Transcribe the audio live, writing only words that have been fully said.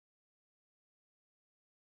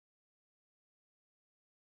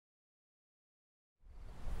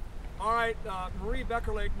All right, Marie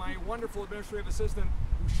Beckerlake, my wonderful administrative assistant,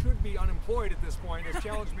 who should be unemployed at this point, has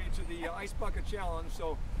challenged me to the Ice Bucket Challenge,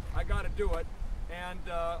 so I got to do it. And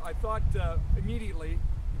I thought immediately,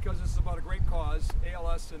 because this is about a great cause,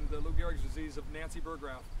 ALS and Lou Gehrig's disease, of Nancy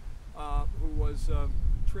Burgraff, who was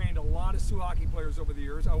trained a lot of Sioux hockey players over the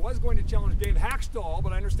years. I was going to challenge Dave Hackstall,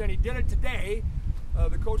 but I understand he did it today,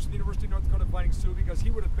 the coach of the University of North Dakota Fighting Sioux, because he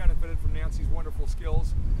would have benefited from Nancy's wonderful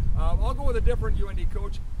skills. I'll go with a different UND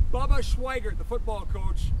coach. Bubba Schweigert, the football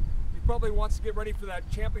coach, he probably wants to get ready for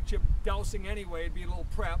that championship dousing anyway. It'd be a little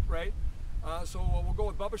prep, right? So we'll go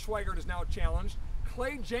with Bubba Schweigert is now challenged.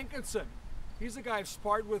 Clay Jenkinson, he's the guy I've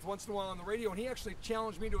sparred with once in a while on the radio, and he actually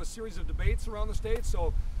challenged me to a series of debates around the state.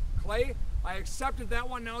 So Clay, I accepted that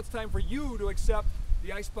one. Now it's time for you to accept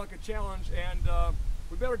the Ice Bucket Challenge, and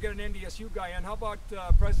we better get an NDSU guy in. How about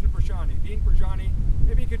President Brashani, Dean Brashani?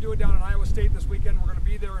 Maybe he could do it down in Iowa State this weekend. We're going to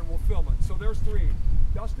be there and we'll film it. So there's three.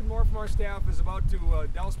 Dustin Moore from our staff is about to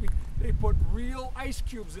douse me. They put real ice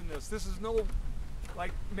cubes in this. This is no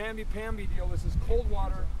like mamby-pamby deal. This is cold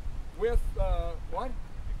water with, what?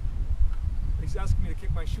 He's asking me to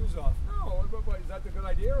kick my shoes off. No, is that a good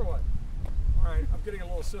idea or what? All right, I'm getting a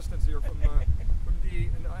little assistance here from Dee,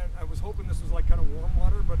 and I was hoping this was like kind of warm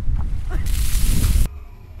water, but...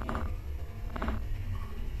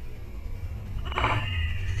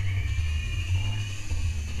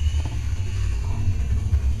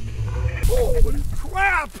 Holy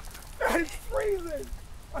crap! It's freezing!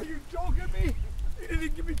 Are you joking me? You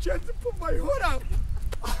didn't give me a chance to put my hood up!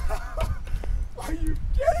 Are you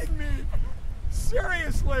kidding me?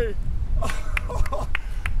 Seriously?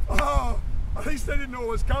 Oh, at least I didn't know it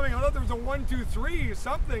was coming. I thought there was a 1, 2, 3 or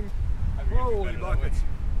something. Holy buckets.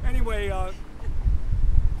 Anyway,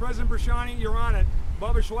 President Brashani, you're on it.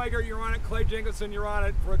 Bubba Schweigert, you're on it. Clay Jenkinson, you're on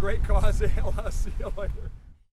it. For a great cause. ALS. See you later.